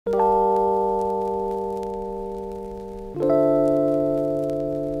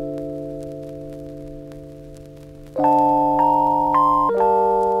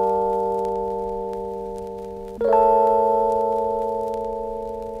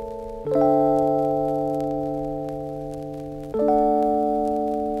Hey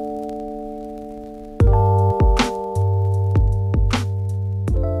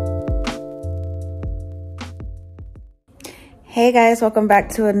guys, welcome back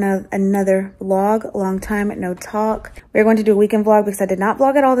to another vlog. Long time no talk. We're going to do a weekend vlog because I did not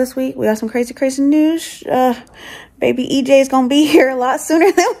vlog at all this week. We got some crazy news. Baby EJ is gonna be here a lot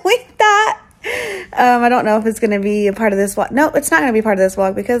sooner than we thought. I don't know if it's gonna be a part of this vlog. No, it's not gonna be part of this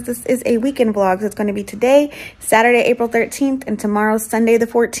vlog because this is a weekend vlog. So it's gonna be today, Saturday, April 13th, and tomorrow, Sunday the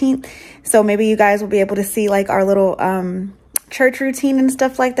 14th. So maybe you guys will be able to see like our little church routine and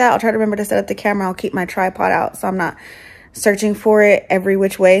stuff like that. I'll try to remember to set up the camera. I'll keep my tripod out so I'm not searching for it every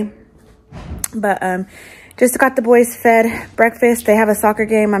which way. But just got the boys fed breakfast. They have a soccer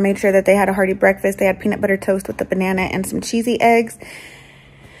game. I made sure that they had a hearty breakfast. They had peanut butter toast with the banana and some cheesy eggs.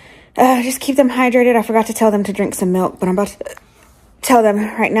 Just keep them hydrated. I forgot to tell them to drink some milk, but I'm about to tell them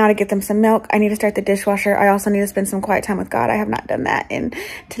right now to get them some milk. I need to start the dishwasher. I also need to spend some quiet time with God. I have not done that, and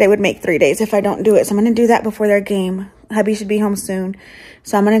today would make 3 days if I don't do it. So I'm going to do that before their game. Hubby should be home soon.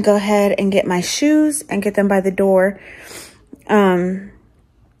 So I'm going to go ahead and get my shoes and get them by the door.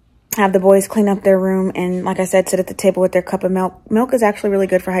 Have the boys clean up their room and, like I said, sit at the table with their cup of milk. Milk is actually really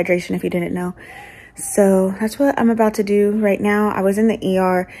good for hydration if you didn't know. So that's what I'm about to do right now. I was in the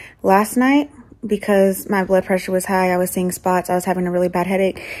ER last night because my blood pressure was high. I was seeing spots. I was having a really bad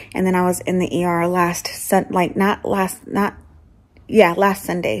headache. And then I was in the ER last Sunday.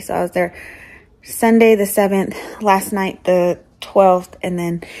 So I was there Sunday the 7th, last night the 12th, and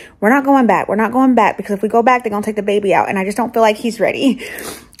then we're not going back. We're not going back because if we go back, they're gonna take the baby out, and I just don't feel like he's ready.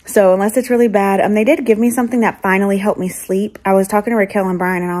 So unless it's really bad, they did give me something that finally helped me sleep. I was talking to Raquel and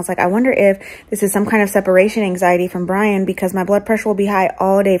Brian, and I was like, I wonder if this is some kind of separation anxiety from Brian, because my blood pressure will be high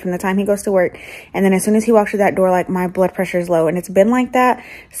all day from the time he goes to work, and then as soon as he walks through that door, like, my blood pressure is low, and it's been like that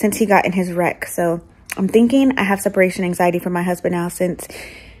since he got in his wreck. So I'm thinking I have separation anxiety from my husband now since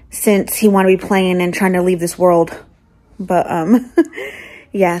he wanted to be playing and trying to leave this world. But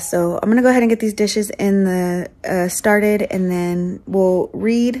yeah, so I'm gonna go ahead and get these dishes in the started, and then we'll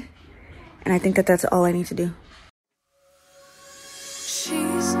read, and I think that that's all I need to do.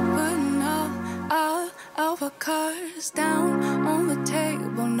 She's putting all of her cards down on the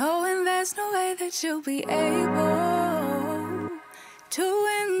table, knowing there's no way that you'll be able to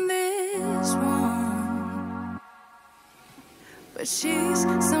win this one. But she's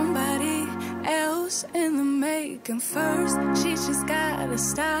somebody else in the making. First, she just gotta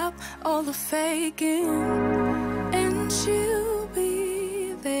stop all the faking, and she'll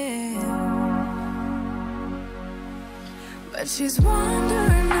be there. But she's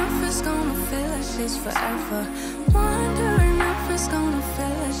wondering if it's gonna feel like this forever, wondering if it's gonna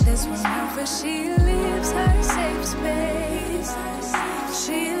feel like this whenever she leaves her safe space.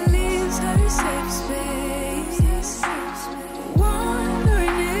 She leaves her safe space,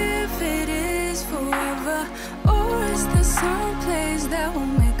 wondering if it is forever, or is there some place that will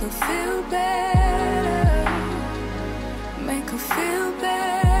make her feel better, make her feel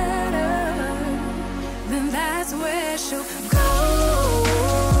better? Then that's where she'll go.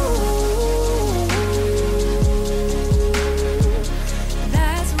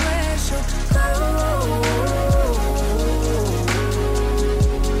 That's where she'll go.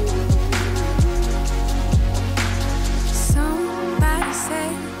 Somebody say,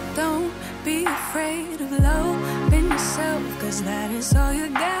 don't be afraid of loving yourself, 'cause that is all you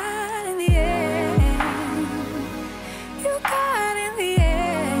got in the end. You got in the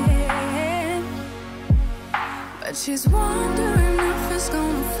end. But she's wondering if it's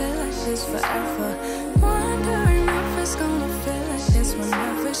gonna feel like this forever, wondering if it's gonna feel like this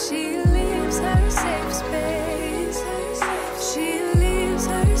whenever she leaves her safe space. She leaves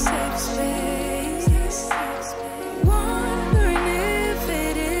her safe space, wondering if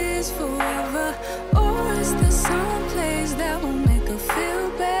it is forever, or is there some place that will make her feel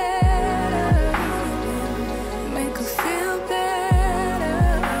better, make her feel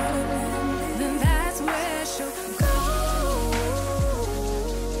better? Then that's where she'll go.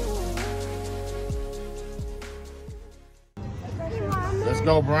 Let's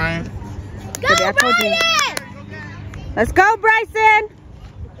go, Brian. Go, Brian! Let's go, Bryson!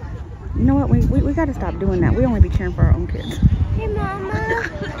 You know what? We got to stop doing that. We only be cheering for our own kids. Hey, Mama.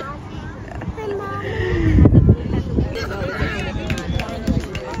 Hey, Mama.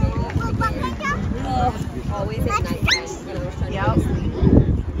 Always at night. Yep.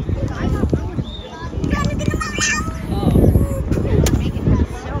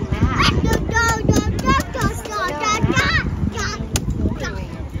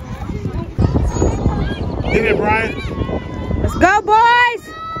 Get it, Brian. Let's go, boys!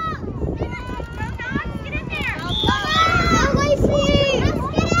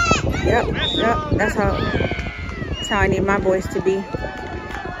 Yep. That's how I need my boys to be.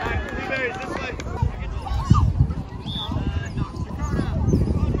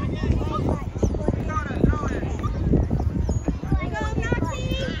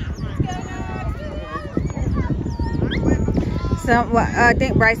 So I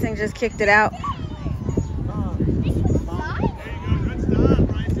think Bryson just kicked it out.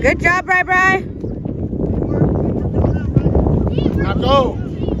 Good job, Bri. Now go.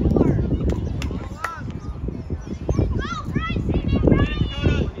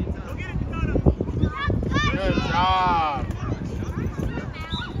 Good job.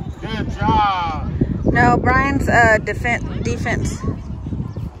 Good job. No, Brian's defense.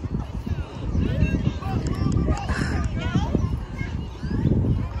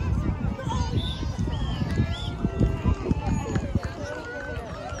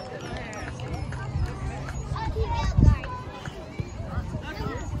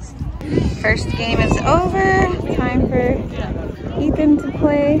 First game is over. Time for Ethan to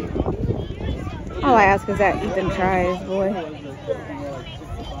play. All I ask is that Ethan tries, boy.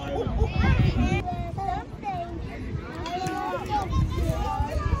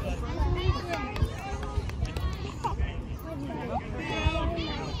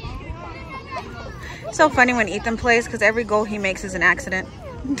 It's so funny when Ethan plays because every goal he makes is an accident.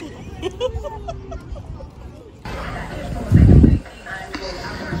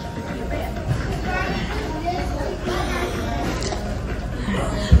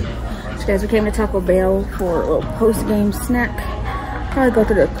 So guys, we came to Taco Bell for a little post-game snack. Probably go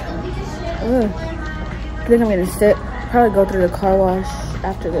through the... I think I'm gonna sit. Probably go through the car wash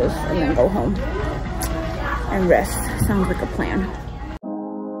after this and then go home and rest. Sounds like a plan.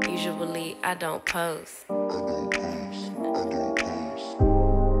 Usually I don't post.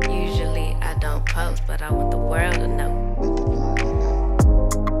 Usually I don't post, but I want the world to know.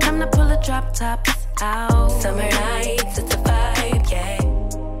 Time to pull a drop top out. Summer nights, it's a vibe, yeah.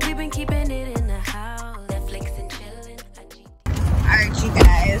 We've been keeping it in the house. Netflix and chilling. Alright, you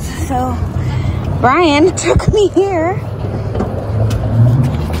guys. So Brian took me here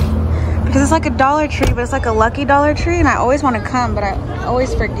because it's like a Dollar Tree, but it's like a lucky Dollar Tree, and I always want to come, but I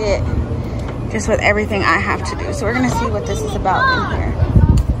always forget just with everything I have to do. So we're gonna see what this is about in here.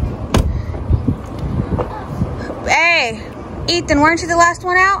 Hey, Ethan, weren't you the last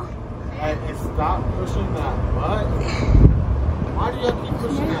one out? Hey, stop pushing that button. Why do you have to keep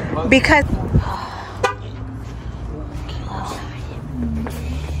pushing that button? Because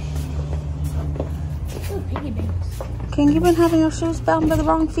King, you been having your shoes bound by the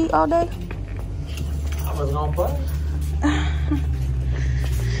wrong feet all day? I wasn't on play.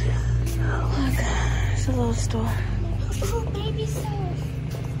 Look, it's a little store. Oh, baby soul.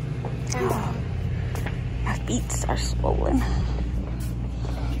 Oh, my feet are swollen.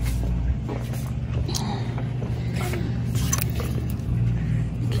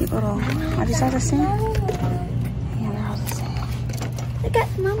 Cute little, have you saw the same? Yeah, they're all the same. Look at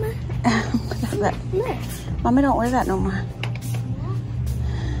Mama. Look at that. Look. Mommy don't wear that no more.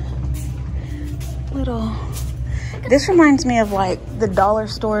 Little. This reminds me of like the dollar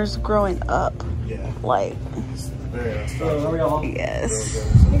stores growing up. Yeah. Like. Yeah. Yes.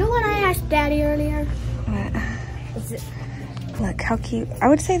 You know what I asked Daddy earlier? What? Is it? Look how cute. I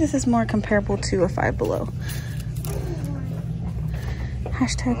would say this is more comparable to a Five Below.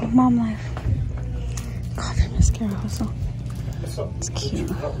 Hashtag mom life. Coffee mascara also. It's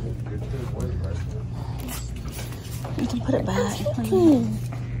cute. You can put it back.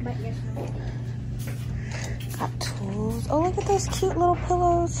 Got tools. Oh, look at those cute little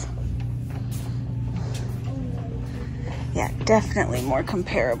pillows. Yeah, definitely more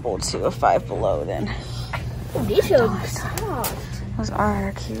comparable to a Five Below than. These are soft. Those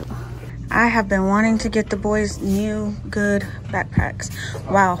are cute. I have been wanting to get the boys new good backpacks.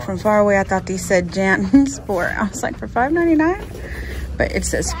 Wow, from far away I thought these said Jan Sport. I was like, for $5.99? But it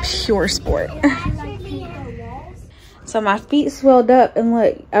says Pure Sport. So my feet swelled up, and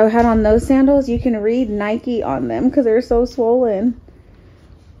look, I had on those sandals. You can read Nike on them because they're so swollen.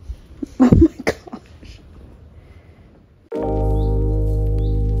 Oh my gosh.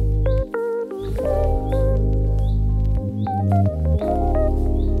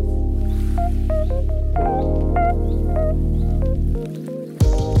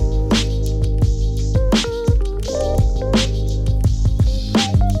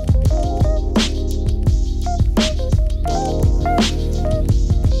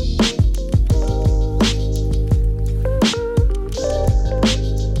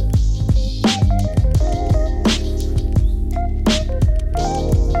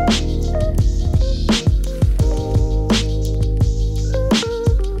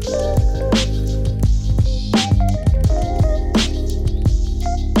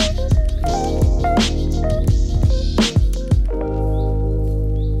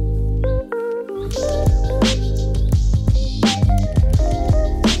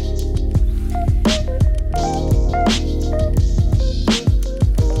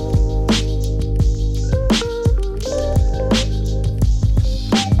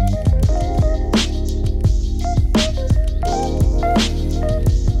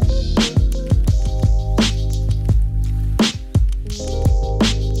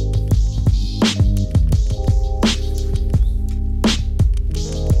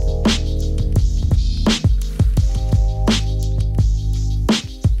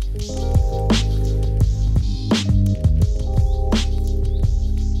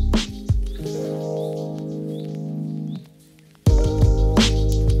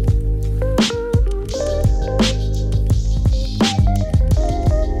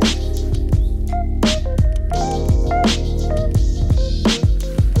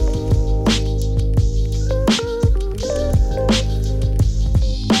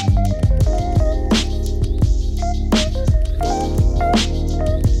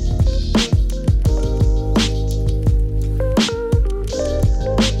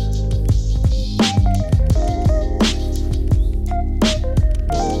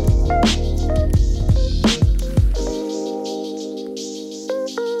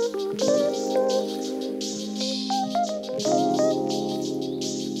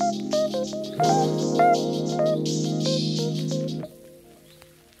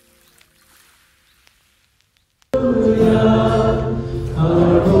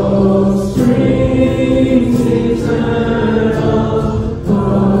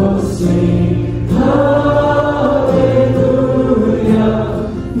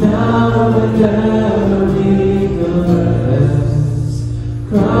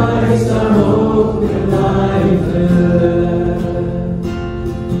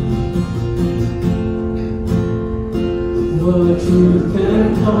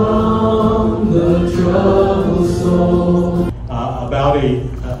 About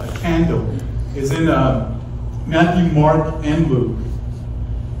a candle is in Matthew, Mark, and Luke.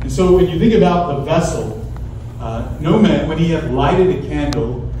 And so when you think about the vessel, no man, when he hath lighted a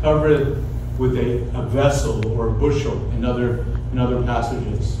candle, covereth with a vessel or a bushel in other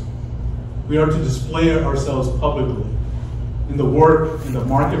passages. We are to display ourselves publicly in the work, in the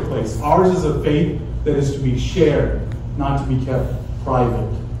marketplace. Ours is a faith that is to be shared, not to be kept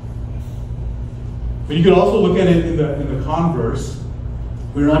private. But you could also look at it in the converse.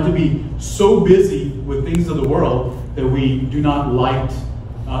 We're not to be so busy with things of the world that we do not light,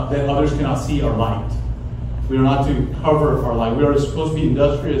 that others cannot see our light. We are not to cover our light. We are supposed to be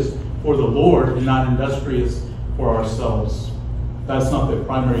industrious for the Lord and not industrious for ourselves. That's not the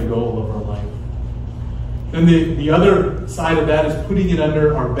primary goal of our life. Then the other side of that is putting it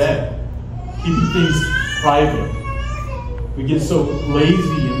under our bed, keeping things private. We get so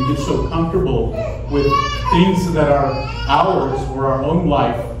lazy and we get so comfortable with things that are ours or our own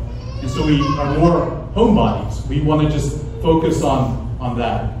life. And so we are more homebodies. We want to just focus on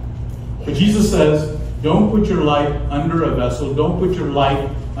that. But Jesus says, don't put your light under a vessel. Don't put your light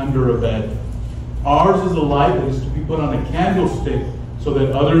under a bed. Ours is a light that is to be put on a candlestick so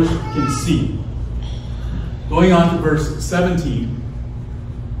that others can see. Going on to verse 17.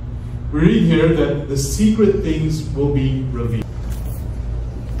 We read here that the secret things will be revealed.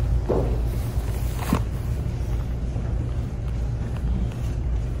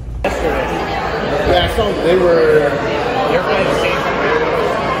 Yeah, so they're kind of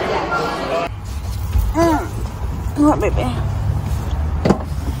What, baby?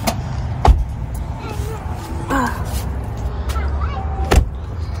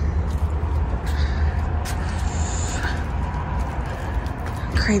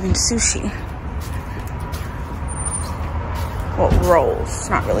 Craving sushi. Well, rolls. It's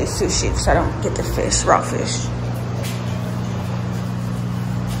not really sushi because I don't get the fish, raw fish.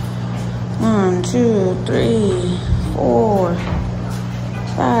 1, 2, 3, 4,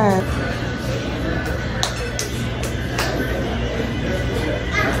 5.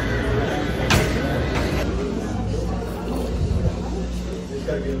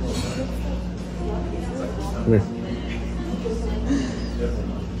 Come here.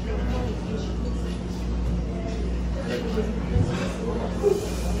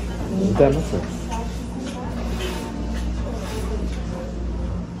 That much.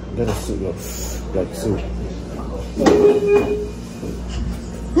 That is soup, like soup.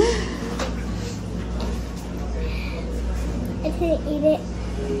 I can't eat it.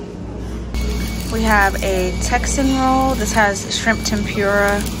 We have a Texan roll. This has shrimp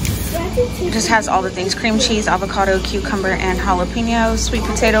tempura. It just has all the things: cream cheese, avocado, cucumber, and jalapeno. Sweet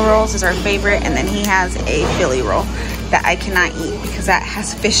potato rolls is our favorite. And then he has a Philly roll that I cannot eat because that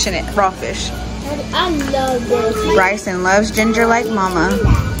has fish in it, raw fish. I love this. Bryson loves ginger like mama.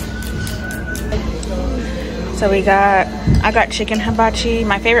 So I got chicken hibachi.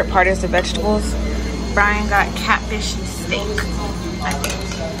 My favorite part is the vegetables. Brian got catfish and steak, I think.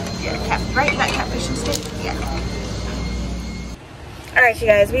 Yeah, right? You got catfish and steak? Yeah. All right, you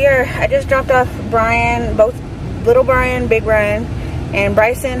guys, I just dropped off Brian, both little Brian, big Brian, and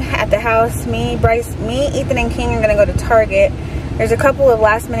Bryson at the house. Me, Ethan, and King are gonna go to Target. There's a couple of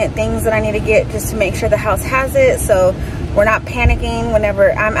last minute things that I need to get just to make sure the house has it, so we're not panicking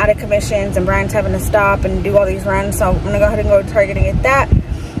whenever I'm out of commissions and Brian's having to stop and do all these runs. So I'm gonna go ahead and go to Target and get that.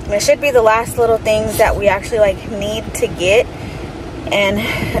 And it should be the last little things that we actually need to get, and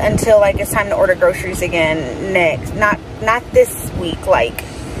until it's time to order groceries again next, not this week, like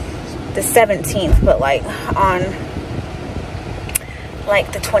the 17th, but on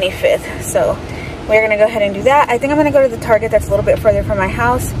the 25th. So we're gonna go ahead and do that. I think I'm gonna go to the Target that's a little bit further from my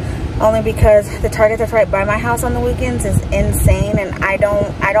house, only because the Target that's right by my house on the weekends is insane, and I'm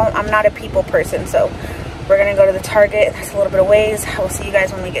not a people person. So we're gonna go to the Target that's a little bit of ways. I will see you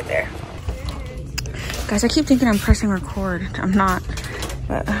guys when we get there. Guys, I keep thinking I'm pressing record. I'm not,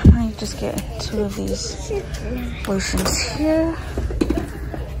 but I might just get 2 of these lotions here.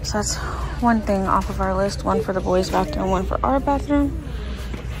 So that's one thing off of our list, one for the boys' bathroom, one for our bathroom.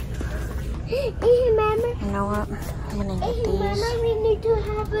 You know what? I'm gonna get these. Mama, we need to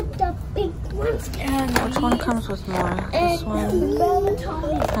have the big Which one comes with more? This one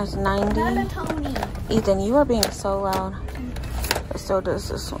has 90. Ethan, you are being so loud. But so does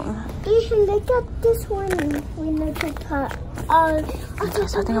this one. Ethan, look at this one. We need to cut.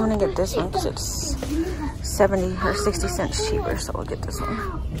 So I think I'm gonna get this one because it's 70 or 60 cents cheaper, so we'll get this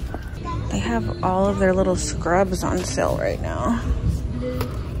one. They have all of their little scrubs on sale right now.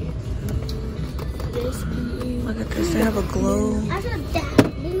 Look at this, they have a glow.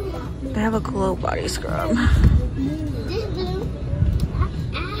 They have a glow body scrub.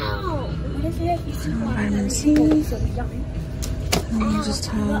 Some vitamin C. And then you just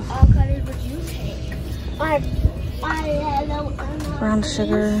have brown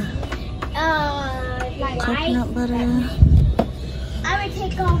sugar, coconut butter. I would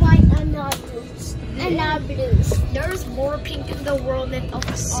take all white and not blues. And not blues. There's more pink in the world than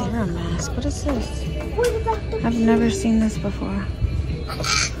serum mask. What is this? What about the I've never seen this before.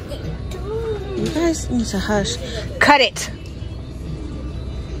 You guys need to hush. Cut it.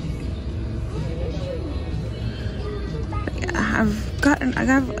 I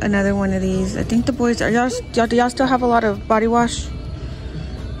got another one of these. I think the boys do y'all still have a lot of body wash?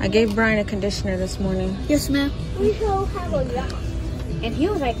 I gave Brian a conditioner this morning. Yes, ma'am. We still have a lot. And he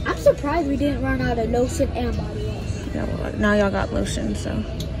was like, I'm surprised we didn't run out of lotion and body wash. Yeah, well, now y'all got lotion, so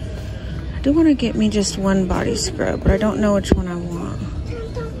I do want to get me just one body scrub, but I don't know which one I want.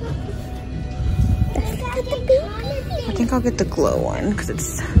 I think I'll get the glow one because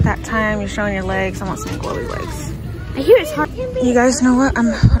it's that time you're showing your legs. I want some glowy legs. I hear it's hard. You guys know what?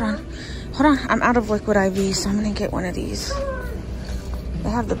 Hold on. I'm out of liquid IV, so I'm gonna get one of these. They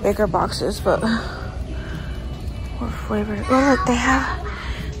have the bigger boxes, but what flavor? Oh, look, they have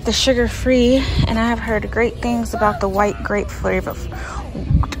the sugar-free, and I have heard great things about the white grape flavor.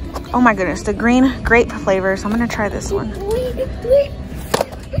 Oh my goodness, the green grape flavor. So I'm gonna try this one.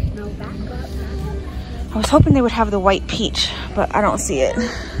 I was hoping they would have the white peach, but I don't see it.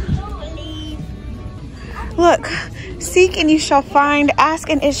 Look, seek and you shall find, ask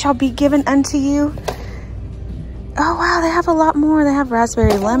and it shall be given unto you. Oh wow, they have a lot more. They have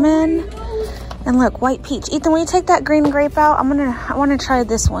raspberry lemon, and look, white peach. Ethan, will you take that green grape out? I want to try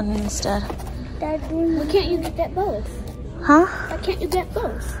this one instead. Why can't you get both? Huh? Why can't you get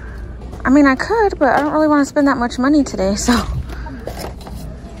both? I mean, I could, but I don't really want to spend that much money today, so.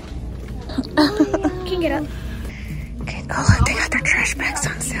 Can you get up? Okay, oh look, they got their trash bags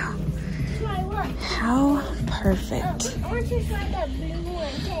on sale. How perfect. I want to try that blue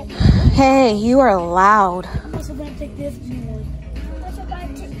one. Hey, you are loud. I'm also going to take this blue one. I'm also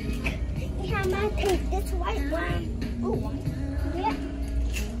going to take this white one. Ooh. Yeah.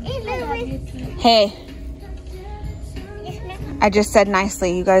 Hey. I just said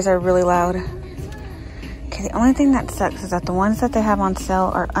nicely. You guys are really loud. Okay, the only thing that sucks is that the ones that they have on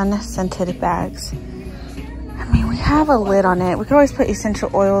sale are unscented bags. I mean, we have a lid on it. We could always put essential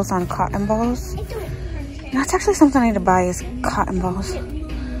oils on cotton balls. You know, it's actually something I need to buy is cotton balls.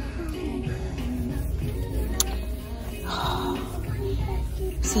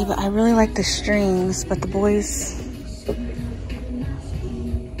 See, but I really like the strings, but the boys...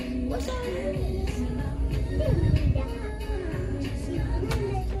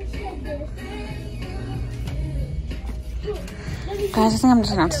 Guys, I think I'm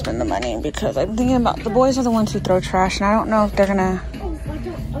just gonna have to spend the money because I'm thinking about the boys are the ones who throw trash, and I don't know if they're gonna.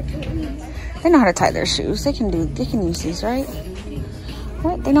 They know how to tie their shoes. They can use these, right?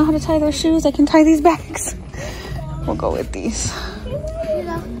 Right? They know how to tie their shoes. They can tie these bags. We'll go with these.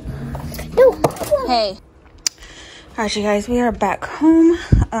 Hey. Alright, you guys, we are back home.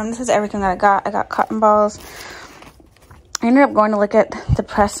 This is everything that I got. I got cotton balls. I ended up going to look at the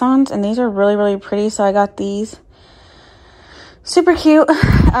press-ons, and these are really, really pretty. So I got these. Super cute.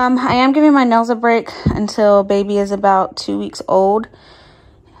 I am giving my nails a break until baby is about 2 weeks old.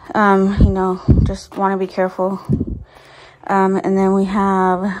 You know, just want to be careful. And then we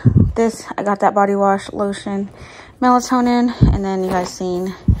have this. I got that body wash, lotion, melatonin, and then you guys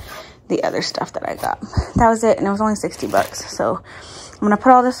seen the other stuff that I got. That was it, and it was only 60 bucks. So I'm gonna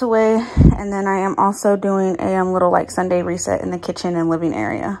put all this away, and then I am also doing a little like Sunday reset in the kitchen and living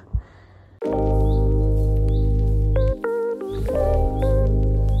area.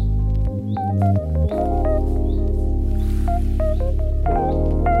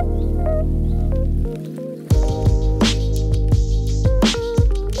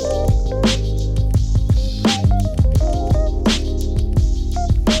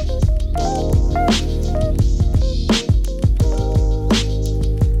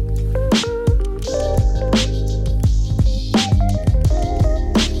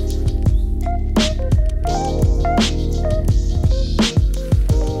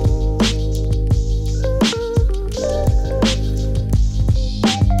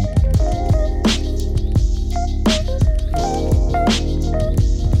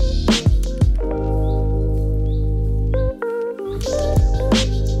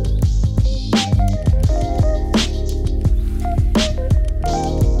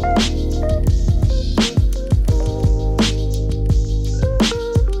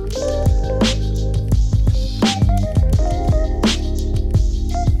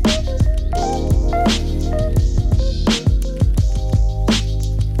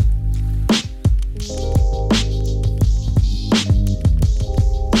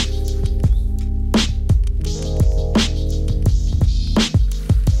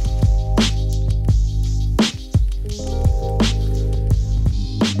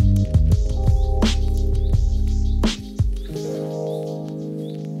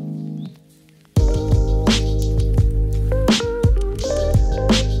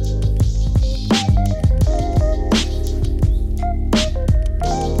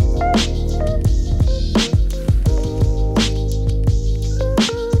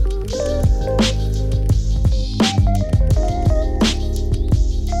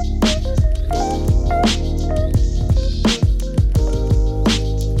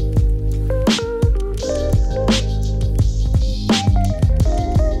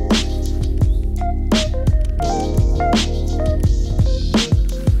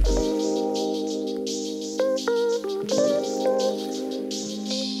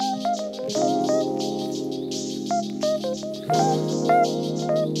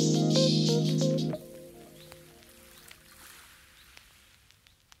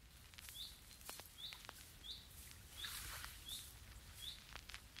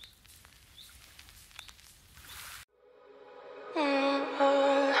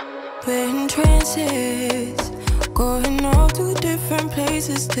 chances. Going off to different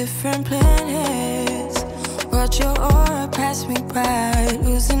places, different planets. Watch your aura pass me by,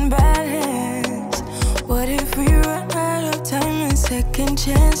 losing balance. What if we run out of time and second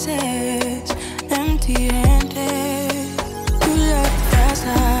chances? Empty-handed. You like the fast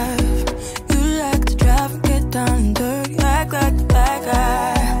life, you like to drive and get down and dirty, act like the bad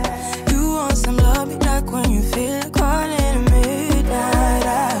guy. You want some love, me like when you feel like calling at midnight.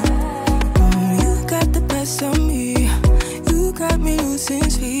 You got the best of me, you got me losing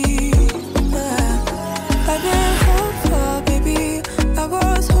sleep. I've been hopeful, baby, I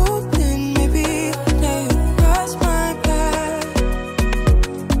was hoping maybe that you'd cross my path.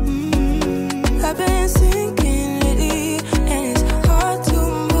 I've been sinking lately, and it's hard to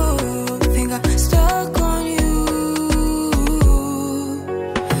move. Think I'm stuck on you.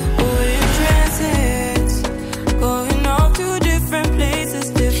 What if transits, going off to different places,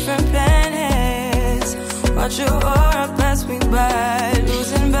 different planets? Watch your aura pass me by,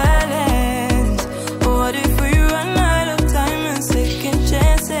 losing balance. What if we run out of time and second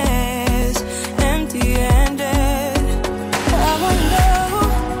chances? Empty-handed. I wonder,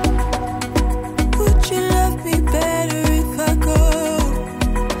 would you love me better if I go?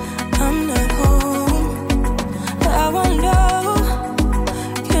 I'm not home. I wonder,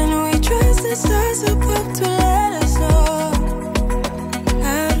 can we trust the stars above to let us know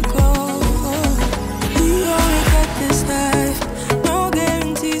how to go? We only got this life, no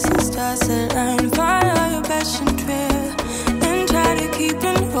guarantees and stars align. Follow your passion trail and try to keep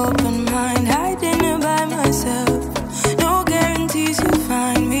an open mind. Hiding it by myself, no guarantees you'll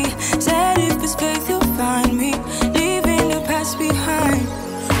find me. Said if it's faith you'll find me, leaving the past behind.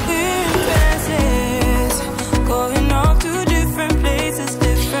 We're in trances, going off to different places,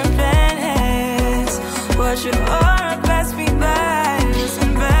 different planets. Watch your aura pass me by,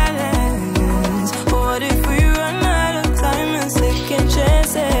 losing balance. What if we run out of time and second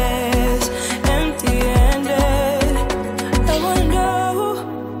chances? Empty-handed. I wonder,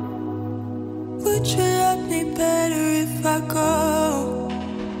 would you love me better if I go?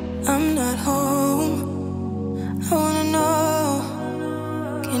 I'm not home. I wanna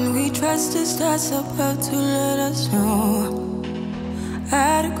know, can we trust the stars above to let us know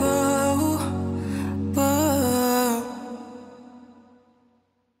how to go? Whoa.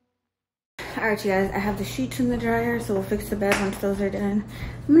 Alright, you guys, I have the sheets in the dryer, so we'll fix the bed once those are done.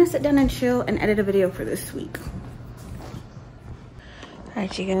 I'm gonna sit down and chill and edit a video for this week.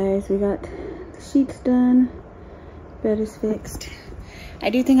 Alright, you guys, we got the sheets done. Bed is fixed. I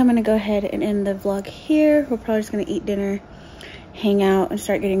do think I'm gonna go ahead and end the vlog here. We're probably just gonna eat dinner, hang out, and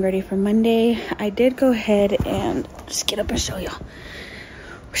start getting ready for Monday. I did go ahead and just get up and show y'all.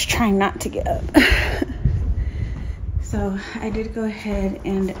 I was trying not to get up. So I did go ahead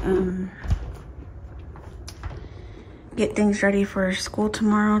and get things ready for school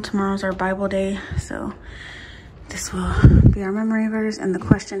tomorrow. Tomorrow's our Bible day, so this will be our memory verse and the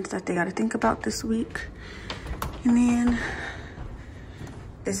questions that they got to think about this week. And then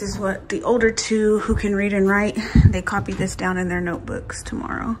this is what the older two who can read and write, they copy this down in their notebooks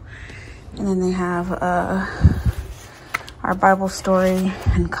tomorrow. And then they have our Bible story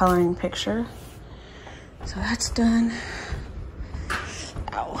and coloring picture. So that's done.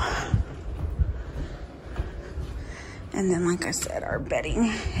 Ow. And then, like I said, our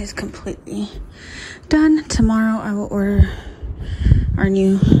bedding is completely done. Tomorrow I will order our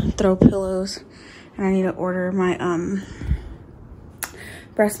new throw pillows, and I need to order my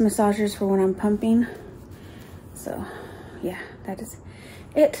breast massagers for when I'm pumping. So yeah, that is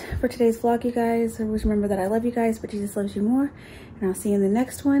it for today's vlog, you guys. Always remember that I love you guys, but Jesus loves you more, and I'll see you in the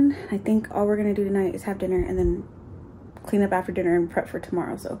next one. I think all we're gonna do tonight is have dinner and then clean up after dinner and prep for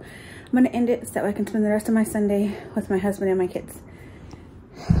tomorrow. So I'm gonna end it so that I can spend the rest of my Sunday with my husband and my kids.